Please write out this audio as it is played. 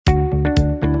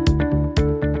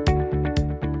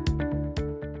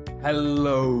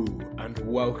Hello and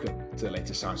welcome to the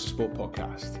latest Science for Sport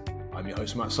podcast. I'm your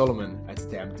host Matt Solomon, and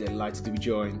today I'm delighted to be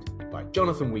joined by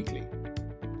Jonathan Weekly.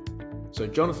 So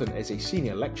Jonathan is a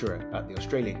senior lecturer at the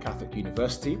Australian Catholic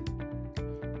University.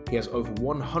 He has over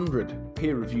 100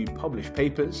 peer-reviewed published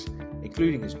papers,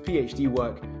 including his PhD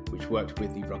work, which worked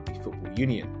with the Rugby Football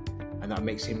Union. And that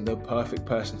makes him the perfect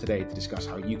person today to discuss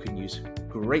how you can use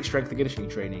great strength and conditioning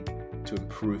training to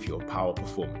improve your power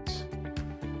performance.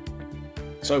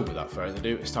 So without further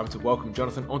ado, it's time to welcome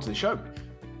Jonathan onto the show.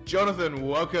 Jonathan,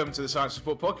 welcome to the Science for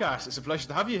Sport podcast. It's a pleasure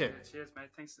to have you here. Cheers, mate.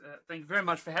 Thanks. Thank you very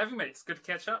much for having me. It's good to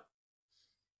catch up.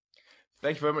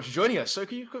 Thank you very much for joining us. So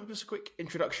can you give us a quick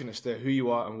introduction as to who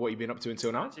you are and what you've been up to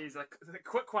until now? Geez, a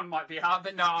quick one might be hard,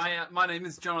 but no, my name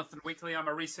is Jonathan Weekly. I'm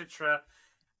a researcher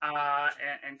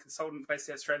and consultant based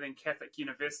at Australian Catholic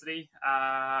University.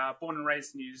 Born and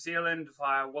raised in New Zealand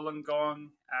via Wollongong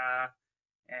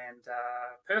and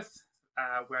Perth.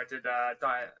 Where I did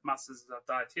Masters of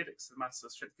Dietetics and Masters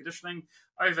of Strength Conditioning,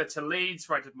 over to Leeds,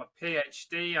 where I did my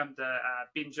PhD under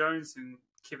Ben Jones and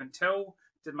Kevin Till.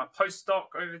 Did my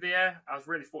postdoc over there. I was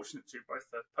really fortunate to do both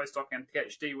the postdoc and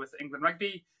PhD with England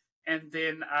Rugby. And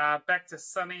then back to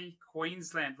sunny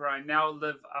Queensland, where I now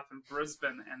live up in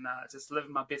Brisbane and just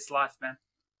living my best life, man.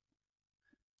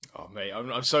 Oh mate,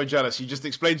 I'm so jealous. You just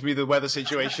explained to me the weather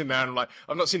situation now, and I'm like,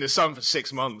 I've not seen the sun for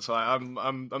 6 months.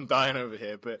 I'm dying over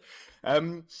here. But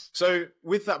so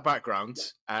with that background,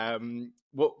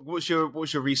 what's your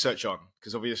research on?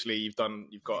 Because obviously you've got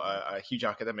a huge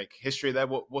academic history there.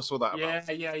 What's all that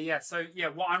about? Yeah. So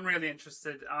what I'm really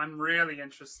interested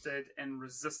in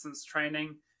resistance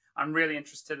training. I'm really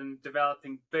interested in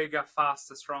developing bigger,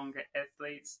 faster, stronger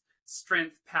athletes,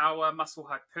 strength, power, muscle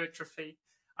hypertrophy.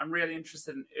 I'm really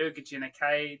interested in ergogenic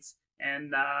aids,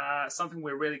 and something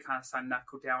we're really kind of starting to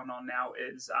knuckle down on now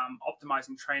is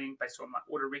optimizing training based on like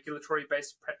autoregulatory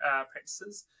based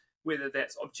practices, whether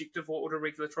that's objective or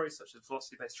autoregulatory, such as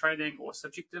velocity-based training, or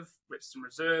subjective, reps in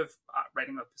reserve,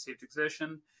 rating of perceived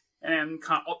exertion, and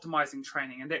kind of optimizing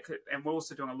training. And we're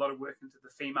also doing a lot of work into the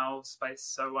female space,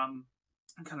 so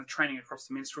kind of training across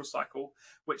the menstrual cycle,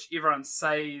 which everyone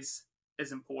says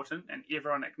is important and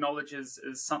everyone acknowledges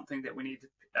is something that we need to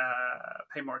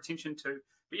pay more attention to,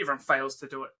 but everyone fails to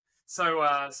do it.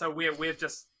 So we've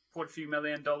just put a few $1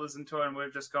 million into it, and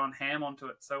we've just gone ham onto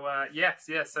it. So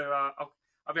So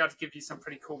I'll be able to give you some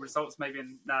pretty cool results maybe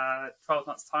in 12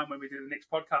 months' time when we do the next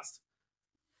podcast.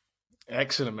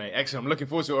 Excellent, mate. Excellent. I'm looking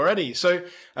forward to it already. So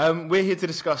we're here to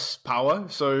discuss power.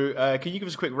 So can you give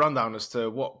us a quick rundown as to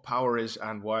what power is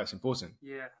and why it's important?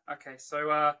 Yeah. Okay.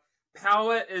 So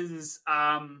power is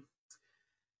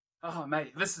oh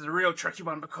mate, this is a real tricky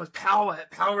one, because power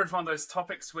is one of those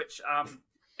topics which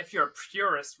if you're a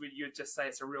purist, you'd just say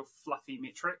it's a real fluffy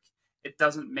metric. It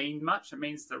doesn't mean much. It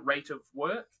means the rate of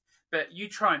work. But you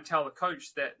try and tell the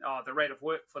coach that the rate of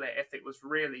work for that athlete was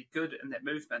really good in that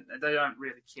movement, and they don't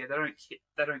really care. They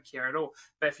don't care at all.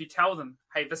 But if you tell them,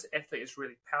 hey, this athlete is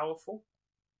really powerful,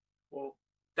 well,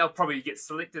 they'll probably get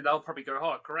selected. They'll probably go,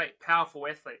 oh, great, powerful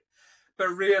athlete. But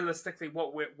realistically,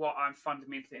 what I'm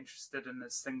fundamentally interested in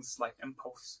is things like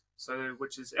impulse. So,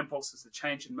 impulse is a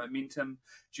change in momentum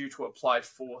due to applied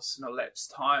force in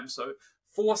elapsed time. So,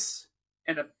 force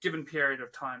in a given period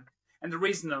of time. And the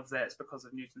reason of that is because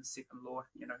of Newton's second law,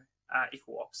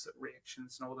 equal opposite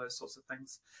reactions and all those sorts of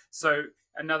things. So,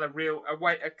 another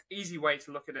easy way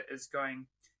to look at it is going,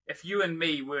 if you and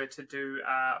me were to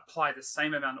apply the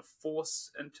same amount of force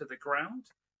into the ground,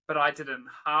 but I did it in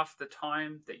half the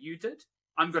time that you did,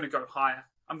 I'm going to go higher.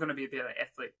 I'm going to be a better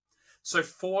athlete. So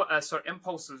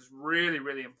impulse is really,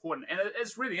 really important. And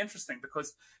it's really interesting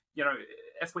because,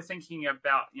 if we're thinking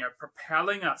about,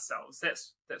 propelling ourselves,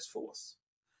 that's force.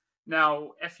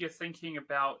 Now, if you're thinking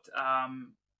about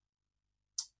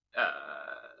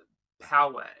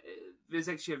power, there's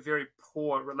actually a very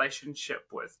poor relationship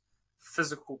with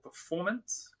physical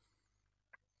performance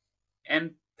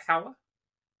and power.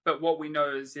 But what we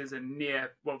know is there's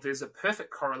a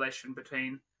perfect correlation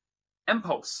between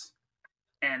impulse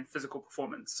and physical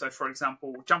performance. So, for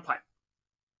example, jump height.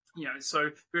 So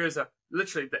there is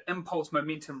literally the impulse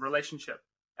momentum relationship.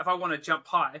 If I want to jump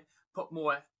high,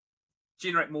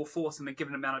 generate more force in a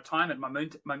given amount of time, and my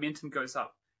momentum goes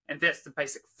up. And that's the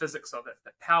basic physics of it.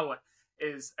 That power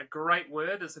is a great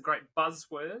word, it's a great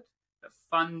buzzword, but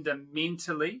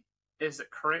fundamentally, is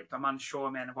it correct? I'm unsure,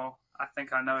 man. Well, I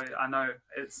think I know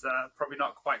it's probably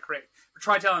not quite correct. But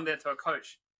try telling that to a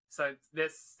coach. So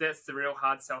that's the real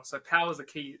hard sell. So power is a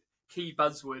key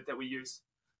buzzword that we use.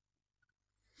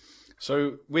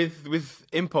 So with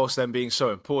impulse then being so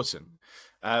important,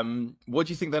 what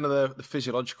do you think then are the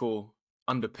physiological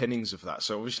underpinnings of that?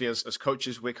 So obviously as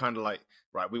coaches, we're kind of like,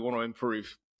 right, we want to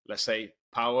improve, let's say,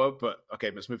 power, but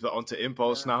okay, let's move that on to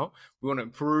impulse now. We want to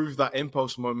improve that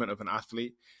impulse moment of an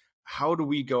athlete. How do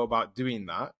we go about doing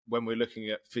that when we're looking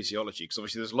at physiology? Because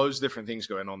obviously there's loads of different things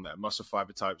going on there, muscle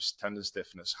fiber types, tendon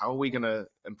stiffness. How are we going to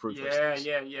improve those things?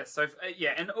 Yeah. So,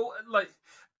 and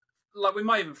like we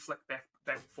might even flick back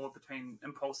and forth between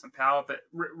impulse and power, but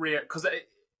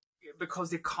because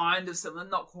they're kind of similar,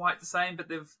 not quite the same, but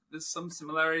there's some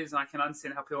similarities, and I can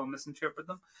understand how people misinterpret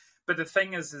them. But the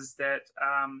thing is that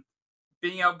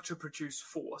being able to produce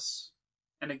force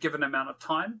in a given amount of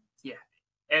time,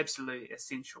 absolutely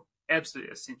essential.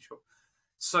 Absolutely essential.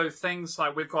 So things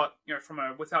like we've got,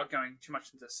 without going too much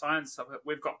into science of it,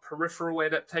 we've got peripheral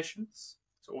adaptations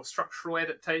or structural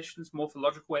adaptations,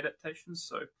 morphological adaptations.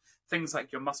 So things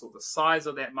like your muscle, the size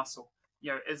of that muscle,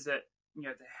 is it,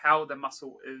 how the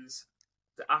muscle is,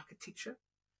 the architecture.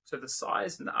 So the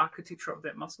size and the architecture of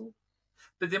that muscle.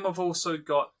 But then we've also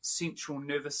got central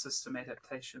nervous system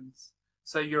adaptations.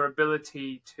 So your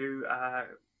ability to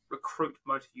recruit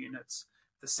motor units,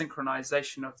 the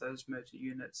synchronization of those motor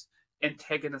units,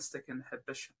 antagonistic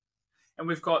inhibition. And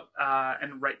we've got,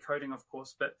 and rate coding, of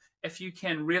course, but if you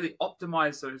can really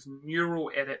optimize those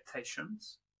neural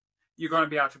adaptations, you're going to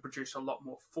be able to produce a lot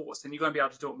more force, and you're going to be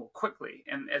able to do it more quickly.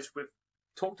 And as we've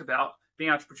talked about, being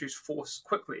able to produce force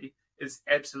quickly is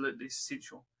absolutely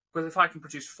essential. Because if I can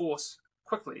produce force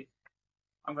quickly,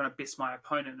 I'm going to best my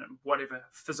opponent in whatever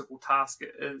physical task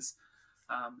it is.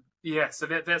 So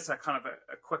that's a kind of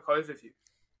a quick overview.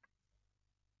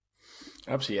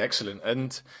 Absolutely excellent.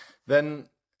 And then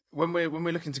when we're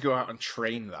looking to go out and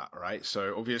train that, right?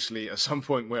 So obviously at some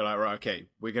point we're like, right, okay,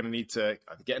 we're going to need to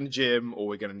either get in the gym or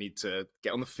we're going to need to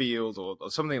get on the field or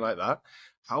something like that.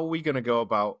 How are we going to go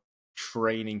about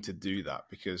training to do that?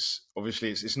 Because obviously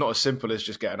it's not as simple as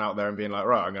just getting out there and being like,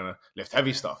 right, I'm going to lift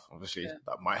heavy stuff. Obviously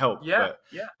that might help. But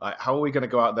like, how are we going to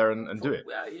go out there and do it?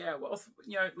 Well,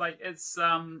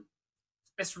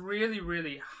 it's really,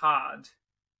 really hard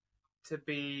to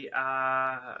be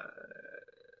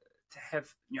to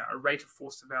have a rate of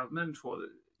force development or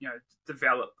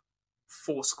develop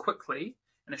force quickly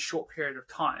in a short period of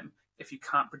time if you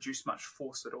can't produce much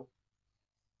force at all.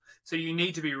 So you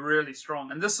need to be really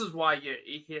strong, and this is why you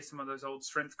hear some of those old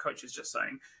strength coaches just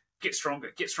saying, "Get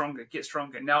stronger, get stronger, get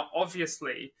stronger." Now,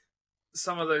 obviously,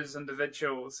 some of those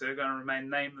individuals who are going to remain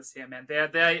nameless here, man,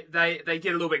 they get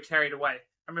a little bit carried away.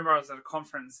 I remember I was at a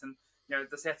conference and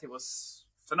this athlete was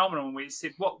phenomenal, and we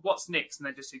said, what's next? And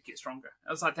they just said, get stronger.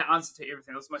 It was like the answer to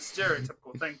everything. It was the most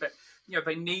stereotypical thing. But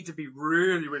they need to be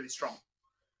really, really strong.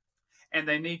 And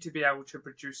they need to be able to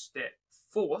produce that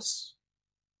force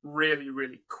really,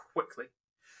 really quickly.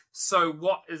 So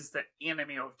what is the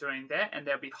enemy of doing that? And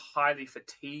they'll be highly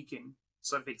fatiguing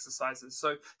sort of exercises.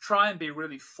 So try and be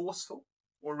really forceful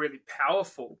or really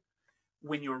powerful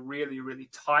when you're really, really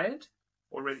tired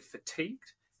or really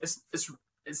fatigued.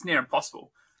 It's near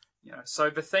impossible. So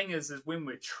the thing is when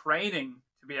we're training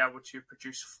to be able to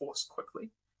produce force quickly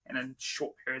and in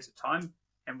short periods of time,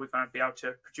 and we're going to be able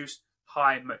to produce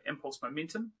high impulse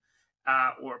momentum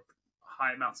or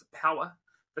high amounts of power,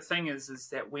 the thing is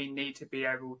that we need to be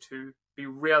able to be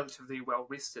relatively well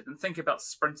rested. And think about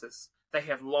sprinters. They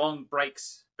have long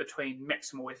breaks between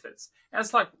maximal efforts. And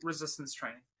it's like resistance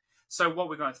training. So what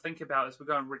we're going to think about is we're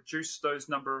going to reduce those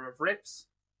number of reps.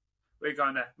 We're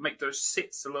going to make those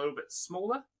sets a little bit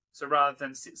smaller. So rather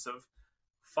than sets of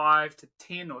 5 to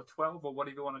 10 or 12 or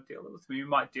whatever you want to deal with, we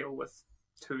might deal with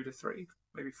 2 to 3,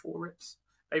 maybe 4 reps,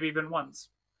 maybe even ones.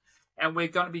 And we're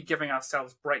going to be giving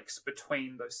ourselves breaks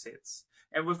between those sets.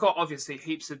 And we've got obviously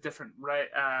heaps of different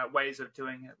ways of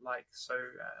doing it, like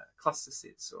cluster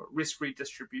sets or rest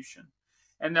redistribution.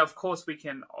 And of course we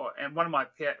can, and one of my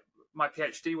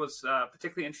PhD was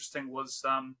particularly interesting was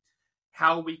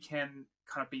how we can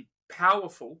kind of be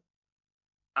powerful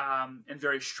in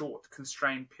very short,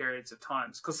 constrained periods of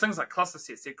times. Because things like cluster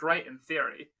sets, they're great in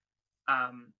theory,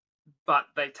 but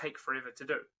they take forever to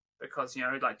do. Because,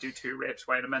 do 2 reps,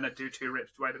 wait a minute, do 2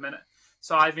 reps, wait a minute.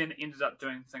 So I then ended up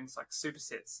doing things like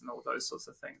supersets and all those sorts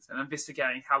of things and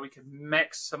investigating how we could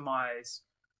maximize,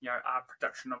 our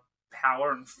production of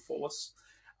power and force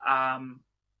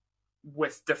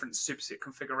with different superset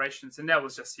configurations. And that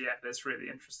was just, that's really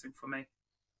interesting for me.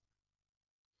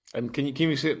 And can you give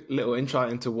me a little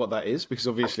insight into what that is? Because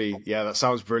obviously, that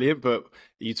sounds brilliant, but are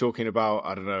you talking about,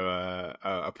 I don't know,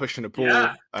 a push and a pull,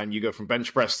 and you go from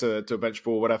bench press to a bench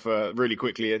pull, whatever, really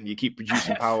quickly, and you keep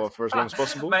producing power for as long as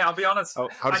possible? Mate, I'll be honest.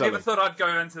 I never thought I'd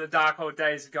go into the dark old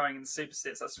days of going in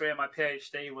supersets. I swear my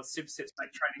PhD was supersets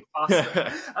make training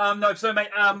faster. No, so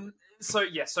mate,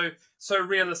 So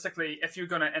realistically, if you're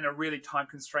going to in a really time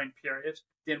constrained period,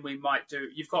 then we might do.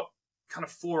 You've got kind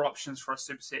of 4 options for a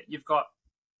superset. You've got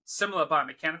similar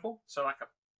biomechanical, so like a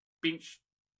bench,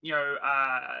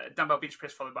 dumbbell bench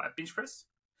press followed by a bench press.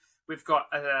 We've got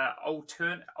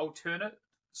alternate.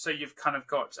 So you've kind of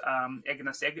got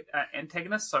agonist,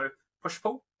 antagonist, so push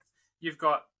pull. You've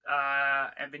got,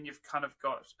 and then you've kind of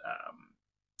got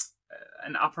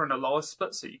an upper and a lower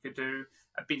split. So you could do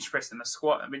a bench press and a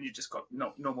squat, and then you just got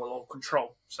normal or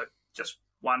control. So just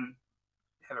one,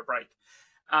 have a break.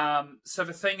 So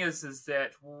the thing is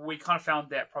that we kind of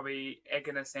found that probably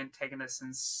agonist, antagonist,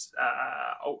 and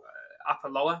upper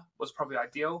lower was probably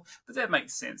ideal, but that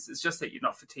makes sense. It's just that you're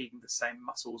not fatiguing the same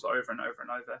muscles over and over and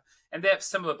over. And that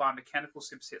similar biomechanical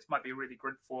supersets might be really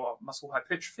good for muscle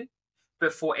hypertrophy,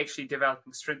 but for actually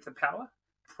developing strength and power,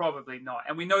 probably not.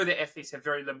 And we know that athletes have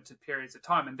very limited periods of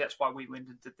time, and that's why we went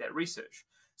and did that research.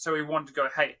 So we wanted to go,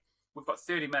 hey, we've got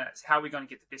 30 minutes. How are we going to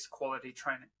get the best quality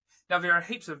training? Now, there are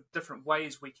heaps of different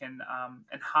ways we can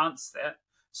enhance that.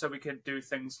 So we could do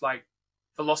things like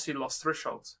velocity loss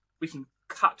thresholds. We can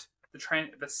cut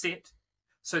the set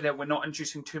so that we're not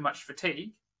inducing too much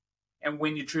fatigue. And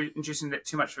when you're inducing that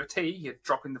too much fatigue, you're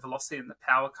dropping the velocity and the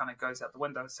power kind of goes out the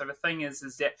window. So the thing is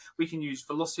that we can use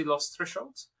velocity loss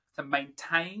thresholds to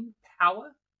maintain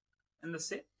power in the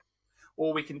set.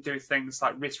 Or we can do things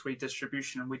like rest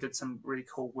redistribution. And we did some really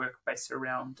cool work based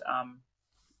around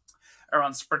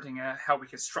sprinting, how we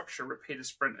can structure repeated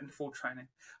sprint interval training.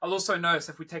 I'll also notice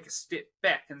if we take a step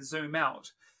back and zoom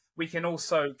out, we can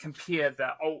also compare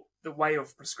the way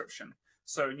of prescription.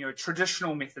 So,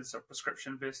 traditional methods of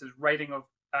prescription versus rating of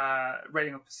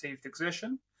perceived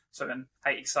exertion. So then,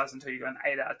 hey, exercise until you got an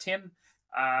 8 out of 10.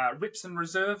 Reps in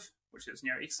reserve, which is,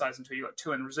 exercise until you got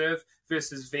 2 in reserve,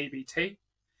 versus VBT.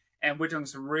 And we're doing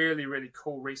some really, really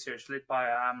cool research led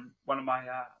by one of my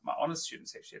honours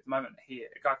students actually at the moment here,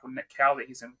 a guy called Nick Cowley.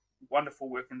 He's in wonderful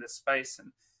work in this space,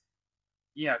 and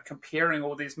comparing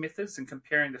all these methods and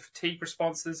comparing the fatigue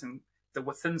responses and the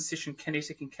within session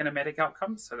kinetic and kinematic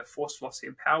outcomes, so the force, velocity,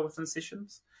 and power within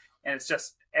sessions. And it's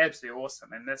just absolutely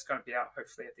awesome. And that's going to be out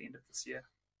hopefully at the end of this year.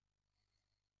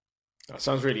 That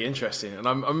sounds really interesting. And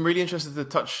I'm really interested to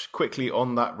touch quickly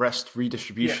on that rest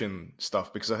redistribution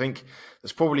stuff, because I think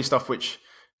there's probably stuff which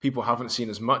people haven't seen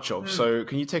as much of. So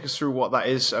can you take us through what that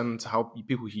is and how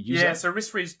people should use it? Yeah, so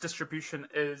rest redistribution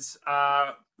is,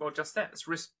 just that. It's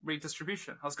rest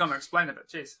redistribution. I was going to explain it, but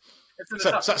geez.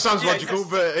 That sounds logical,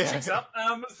 but yeah.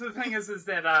 So the thing is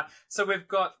that, so we've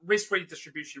got rest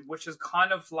redistribution, which is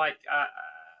kind of like a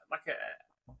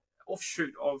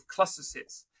offshoot of cluster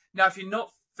sets. Now, if you're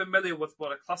not familiar with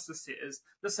what a cluster set is,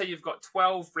 let's say you've got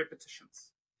 12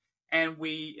 repetitions, and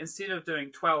we, instead of doing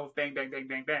 12 bang, bang, bang,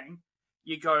 bang, bang,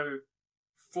 you go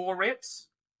 4 reps,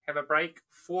 have a break,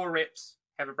 4 reps,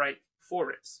 have a break, 4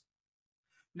 reps.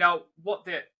 Now, what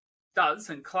that does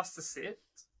in cluster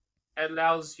sets, it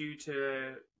allows you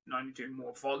to not only do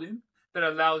more volume, but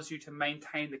it allows you to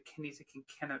maintain the kinetic and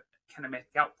kinematic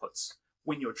outputs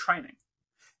when you're training.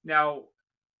 Now,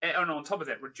 and on top of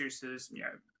that, reduces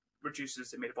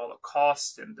the metabolic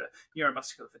cost and the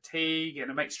neuromuscular fatigue,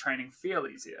 and it makes training feel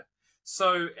easier.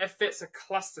 So if that's a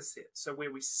cluster set, so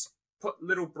where we put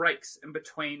little breaks in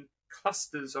between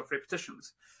clusters of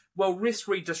repetitions, well, rest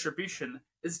redistribution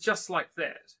is just like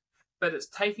that, but it's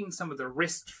taking some of the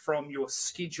rest from your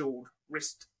scheduled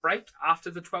rest break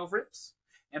after the 12 reps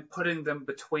and putting them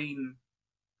between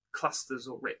clusters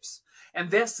or reps. And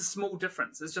that's the small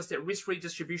difference. It's just that rest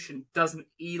redistribution doesn't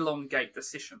elongate the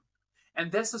session.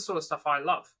 And that's the sort of stuff I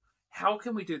love. How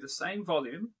can we do the same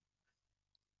volume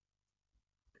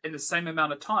in the same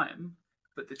amount of time,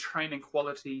 but the training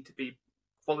quality be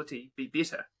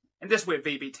better? And that's where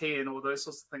VBT and all those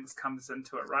sorts of things comes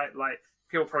into it, right? Like,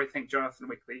 people probably think Jonathan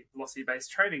Weekly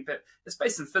velocity-based training, but it's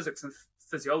based in physics and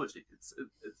physiology.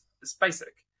 It's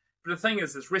basic. But the thing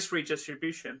is rest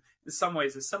redistribution in some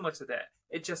ways is similar to that.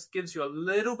 It just gives you a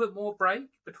little bit more break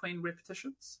between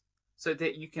repetitions so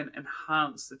that you can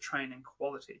enhance the training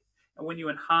quality. And when you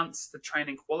enhance the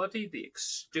training quality, the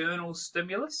external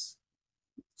stimulus,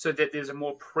 so that there's a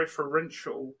more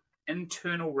preferential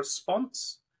internal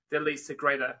response that leads to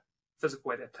greater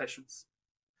physical adaptations.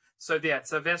 So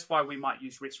that's why we might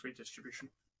use rest redistribution.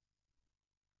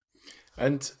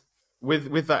 And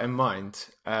with that in mind,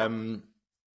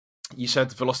 you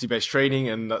said velocity-based training,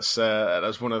 and that's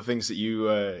one of the things that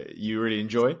you really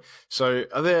enjoy. So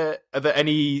are there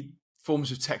any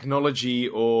forms of technology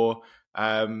or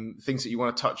things that you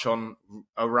want to touch on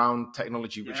around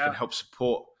technology which can help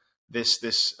support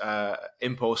this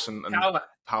impulse and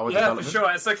power Yeah, development. for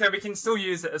sure. It's okay. We can still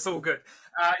use it. It's all good.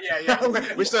 Yeah.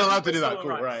 We're still allowed to do that.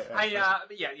 Cool, right. Hey,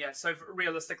 yeah. So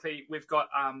realistically, we've got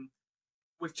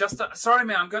we've just sorry,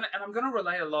 man. I'm gonna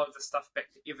relay a lot of the stuff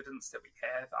back to evidence that we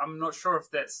have. I'm not sure if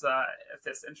that's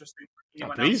interesting for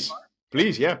anyone else.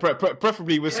 Please, yeah,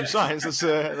 preferably with some science. That's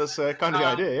kind of the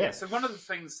idea. Yeah. So one of the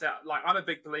things that I'm a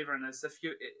big believer in is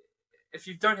if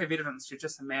you don't have evidence, you're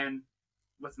just a man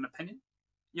with an opinion.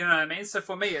 You know what I mean? So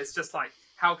for me, it's just like,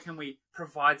 how can we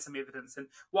provide some evidence? And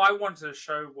what I wanted to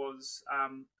show was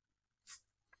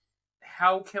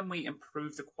how can we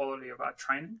improve the quality of our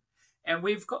training? And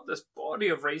we've got this body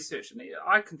of research, and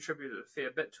I contributed a fair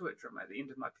bit to it during the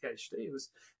end of my PhD. It was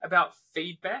about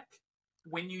feedback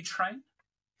when you train.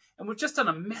 And we've just done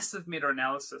a massive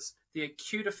meta-analysis, the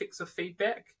acute effects of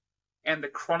feedback and the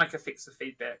chronic effects of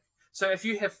feedback. So if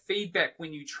you have feedback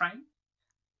when you train,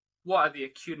 what are the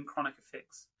acute and chronic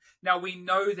effects? Now, we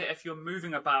know that if you're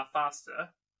moving a bar faster,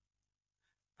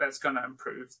 that's going to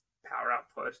improve power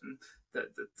output and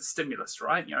the stimulus,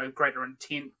 right? You know, greater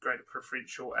intent,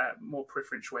 more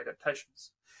preferential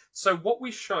adaptations. So what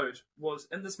we showed was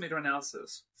in this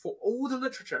meta-analysis, for all the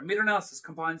literature, meta-analysis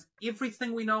combines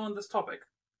everything we know on this topic.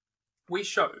 We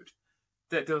showed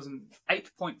that there was an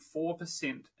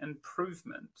 8.4%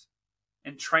 improvement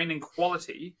in training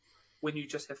quality when you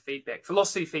just have feedback,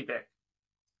 velocity feedback.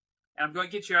 And I'm going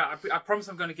to get you out. I promise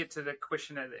I'm going to get to the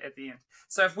question at the end.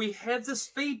 So if we have this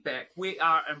feedback, we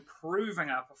are improving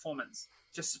our performance.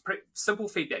 Just simple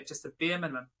feedback, just the bare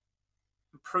minimum,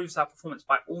 improves our performance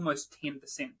by almost 10%.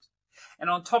 And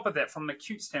on top of that, from an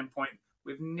acute standpoint,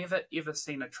 we've never ever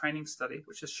seen a training study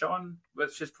which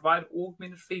has provided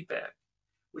augmented feedback,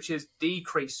 which has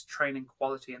decreased training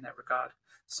quality in that regard.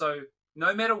 So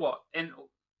no matter what, and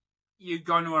you're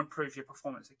going to improve your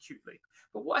performance acutely.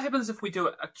 But what happens if we do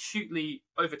it acutely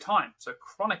over time? So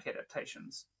chronic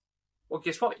adaptations. Well,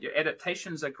 guess what? Your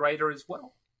adaptations are greater as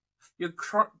well. Your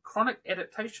chronic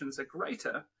adaptations are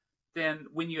greater than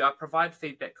when you provide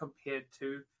feedback compared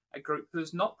to a group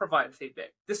who's not provided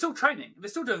feedback. They're still training. They're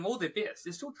still doing all their best.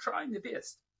 They're still trying their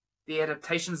best. The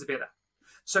adaptations are better.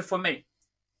 So for me,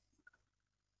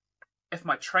 if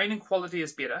my training quality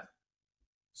is better,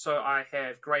 so I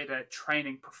have greater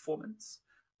training performance,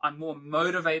 I'm more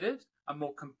motivated, I'm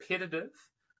more competitive,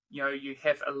 you know, you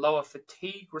have a lower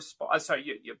fatigue response,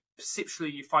 you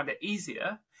perceptually you find it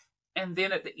easier, and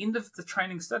then at the end of the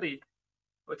training study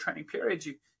or training period,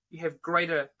 you have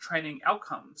greater training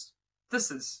outcomes. This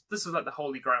is like the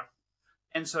holy grail.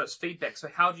 And so it's feedback. So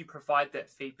how do you provide that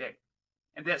feedback?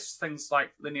 And that's things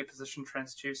like linear position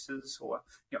transducers or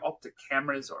optic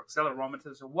cameras or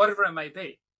accelerometers or whatever it may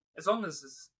be. As long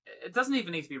as it doesn't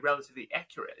even need to be relatively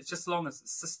accurate. It's just as long as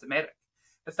it's systematic.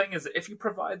 The thing is that if you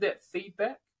provide that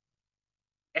feedback,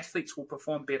 athletes will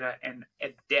perform better and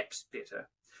adapt better.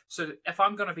 So if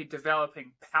I'm going to be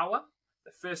developing power,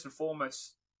 the first and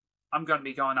foremost, I'm going to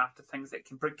be going after things that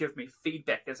can give me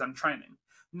feedback as I'm training.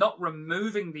 Not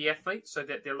removing the athlete so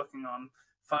that they're looking on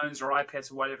phones or iPads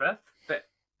or whatever, but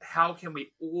how can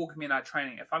we augment our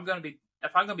training? If I'm going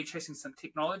to be chasing some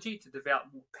technology to develop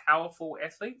more powerful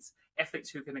athletes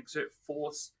who can exert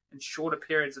force in shorter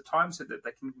periods of time so that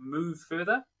they can move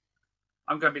further,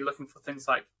 I'm going to be looking for things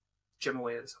like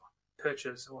GymAwares or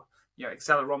perches or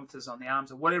accelerometers on the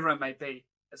arms or whatever it may be,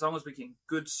 as long as we get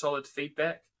good solid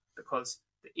feedback, because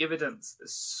the evidence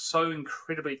is so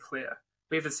incredibly clear.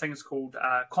 We have these things called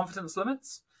confidence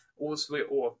limits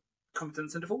or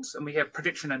confidence intervals, and we have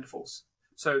prediction intervals.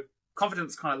 So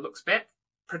confidence kind of looks back,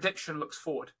 prediction looks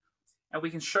forward. And we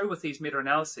can show with these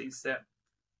meta-analyses that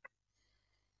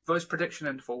those prediction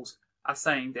intervals are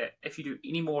saying that if you do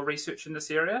any more research in this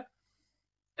area,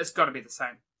 it's going to be the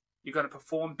same. You're going to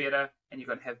perform better and you're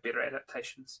going to have better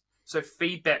adaptations. So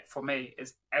feedback for me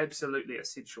is absolutely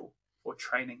essential for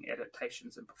training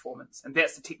adaptations and performance. And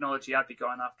that's the technology I'd be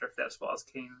going after if that's what I was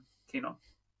keen on.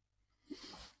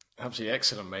 Absolutely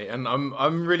excellent, mate. And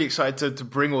I'm really excited to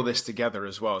bring all this together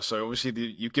as well. So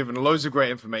obviously you've given loads of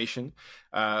great information,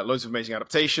 loads of amazing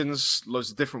adaptations, loads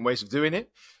of different ways of doing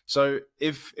it. So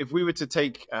if we were to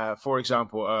take, for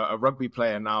example, a rugby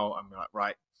player now, I'm like,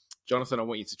 right, Jonathan, I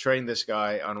want you to train this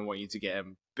guy and I want you to get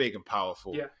him big and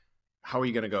powerful. Yeah. How are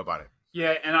you going to go about it?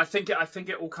 Yeah, and I think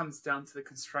it all comes down to the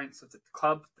constraints of the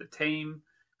club, the team,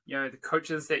 the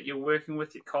coaches that you're working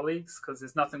with, your colleagues, because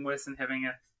there's nothing worse than having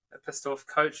a pissed off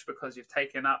coach because you've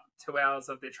taken up 2 hours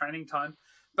of their training time.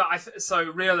 But so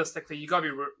realistically, you got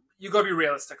to be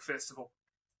realistic first of all.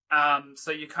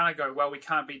 So you kind of go, well, we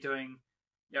can't be doing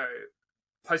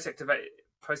post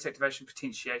activation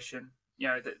potentiation.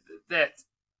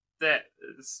 That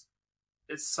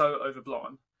is so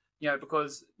overblown.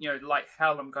 because, like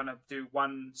how I'm going to do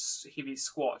one heavy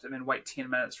squat and then wait 10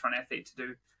 minutes for an athlete to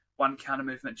do one counter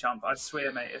movement jump. I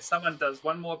swear, mate, if someone does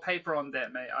one more paper on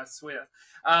that, mate, I swear.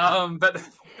 But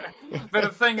the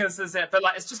thing is that,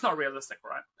 it's just not realistic,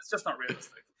 right? It's just not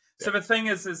realistic. Yeah. So the thing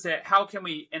is that how can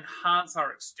we enhance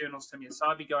our external stimulus? So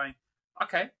I'd be going,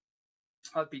 okay,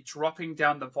 I'd be dropping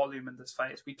down the volume in this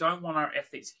phase. We don't want our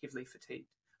athletes heavily fatigued.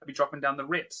 I'd be dropping down the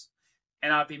reps.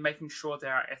 And I'd be making sure that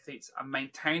our athletes are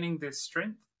maintaining their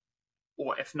strength,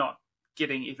 or if not,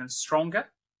 getting even stronger.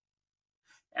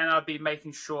 And I'd be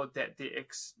making sure that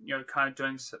they're, kind of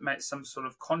doing some sort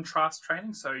of contrast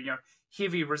training. So,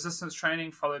 heavy resistance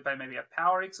training followed by maybe a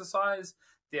power exercise.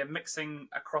 They're mixing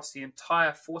across the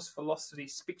entire force velocity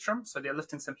spectrum. So they're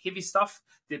lifting some heavy stuff.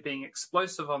 They're being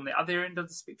explosive on the other end of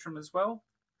the spectrum as well.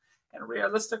 And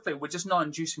realistically, we're just not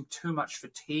inducing too much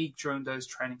fatigue during those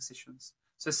training sessions.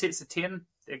 So sets of 10,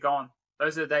 they're gone.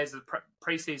 Those are the days of the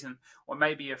pre-season, or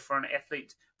maybe if for an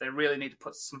athlete, they really need to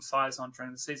put some size on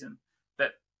during the season,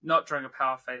 but not during a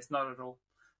power phase, not at all.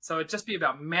 So it'd just be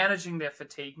about managing their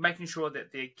fatigue, making sure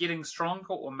that they're getting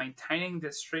stronger or maintaining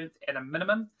their strength at a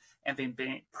minimum, and then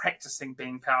practicing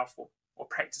being powerful or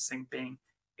practicing being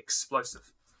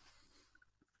explosive.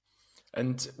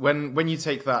 And when you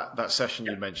take that session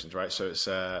you mentioned, right? So it's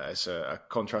a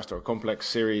contrast or a complex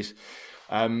series.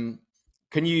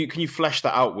 Can you flesh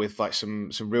that out with like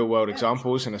some real world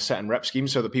examples and a set and rep scheme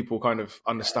so that people kind of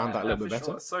understand that a little bit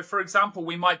better? Sure. So for example,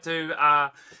 we might do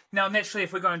now naturally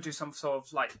if we're going to do some sort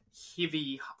of like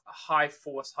heavy, high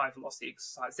force, high velocity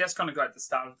exercise, that's going to go at the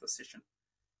start of the session.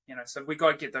 So we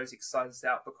got to get those exercises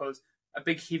out because a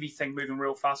big heavy thing moving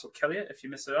real fast will kill you if you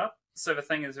miss it up. So the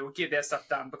thing is, we'll get that stuff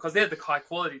done because they're the high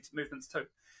quality movements too.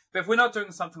 But if we're not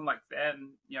doing something like that,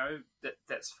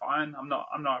 that's fine. I'm not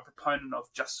a proponent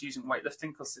of just using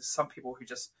weightlifting because there's some people who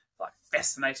just like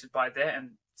fascinated by that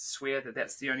and swear that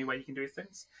that's the only way you can do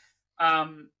things.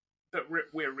 But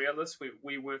we're realists.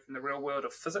 We work in the real world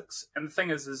of physics. And the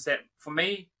thing is that for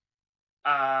me,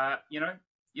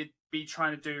 you'd be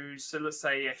trying to do, so let's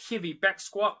say a heavy back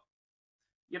squat,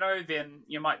 then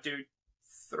you might do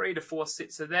 3 to 4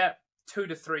 sets of that, 2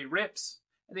 to 3 reps.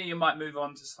 And then you might move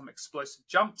on to some explosive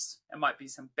jumps. It might be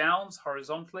some bounds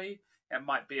horizontally. It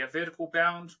might be a vertical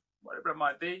bound, whatever it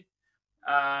might be.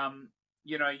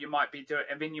 You might be doing,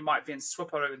 and then you might then swap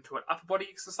it over into an upper body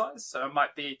exercise. So it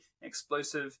might be an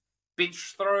explosive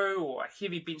bench throw or a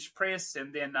heavy bench press,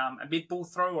 and then a mid ball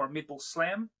throw or a mid ball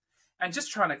slam. And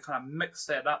just trying to kind of mix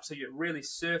that up so you're really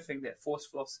surfing that force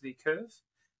velocity curve.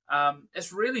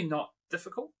 It's really not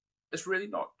difficult. It's really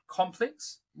not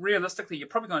complex. Realistically, you're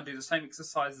probably going to do the same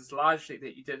exercises largely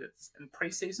that you did in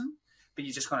pre-season, but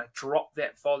you're just going to drop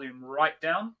that volume right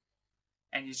down,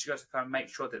 and you just got to kind of make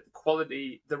sure that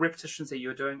the repetitions that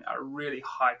you're doing are really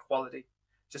high quality.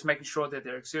 Just making sure that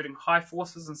they're exerting high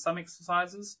forces in some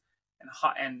exercises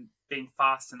and being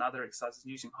fast in other exercises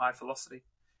using high velocity.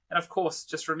 And of course,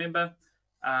 just remember,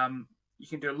 you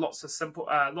can do lots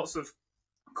of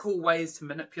cool ways to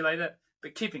manipulate it.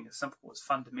 But keeping it simple is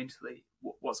fundamentally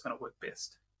what's going to work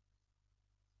best.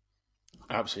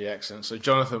 Absolutely excellent. So,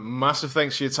 Jonathan, massive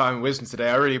thanks for your time and wisdom today.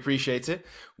 I really appreciate it.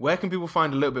 Where can people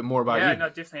find a little bit more about you? Yeah, no,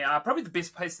 definitely. Probably the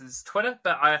best place is Twitter,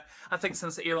 but I think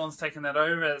since Elon's taken that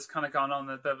over, it's kind of gone on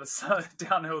a bit of a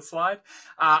downhill slide.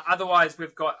 Otherwise,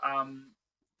 we've got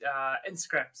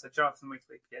Instagram, so Jonathan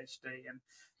Weekly, PhD, and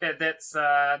that's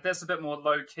a bit more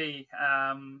low key.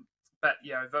 But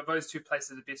those two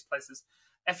places are the best places.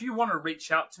 If you want to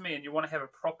reach out to me and you want to have a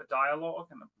proper dialogue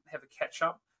and have a catch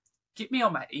up, get me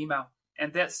on my email.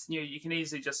 And that's, you can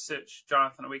easily just search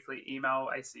Jonathan Weekly email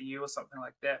ACU or something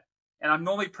like that. And I'm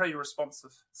normally pretty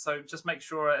responsive. So just make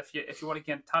sure if you want to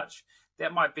get in touch,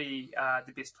 that might be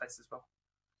the best place as well.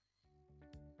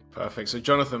 Perfect. So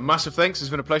Jonathan, massive thanks.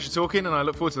 It's been a pleasure talking and I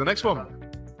look forward to the next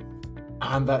one.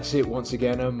 And that's it once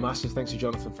again. A massive thanks to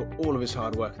Jonathan for all of his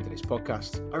hard work in today's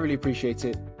podcast. I really appreciate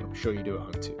it. I'm sure you do at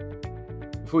home too.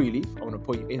 Before you leave, I want to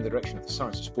point you in the direction of the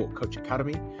Science of Sport Coach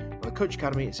Academy. Now, the Coach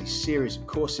Academy is a series of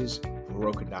courses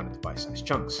broken down into bite-sized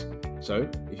chunks. So,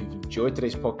 if you've enjoyed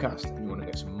today's podcast and you want to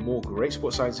get some more great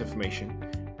sports science information,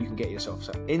 you can get yourself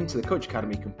set into the Coach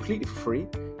Academy completely for free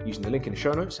using the link in the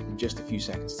show notes in just a few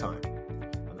seconds' time.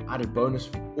 And the added bonus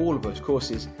for all of those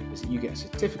courses is that you get a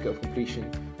certificate of completion,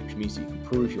 which means that you can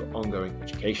prove your ongoing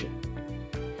education.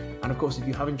 And of course, if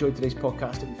you have enjoyed today's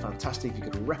podcast, it'd be fantastic if you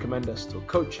could recommend us to a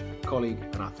coach, colleague,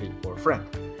 an athlete, or a friend.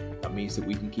 That means that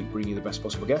we can keep bringing you the best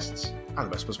possible guests and the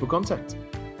best possible content.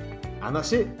 And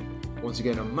that's it. Once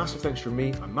again, a massive thanks from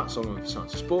me. I'm Matt Solomon for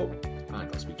Science of Sport, and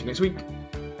I'll speak to you next week.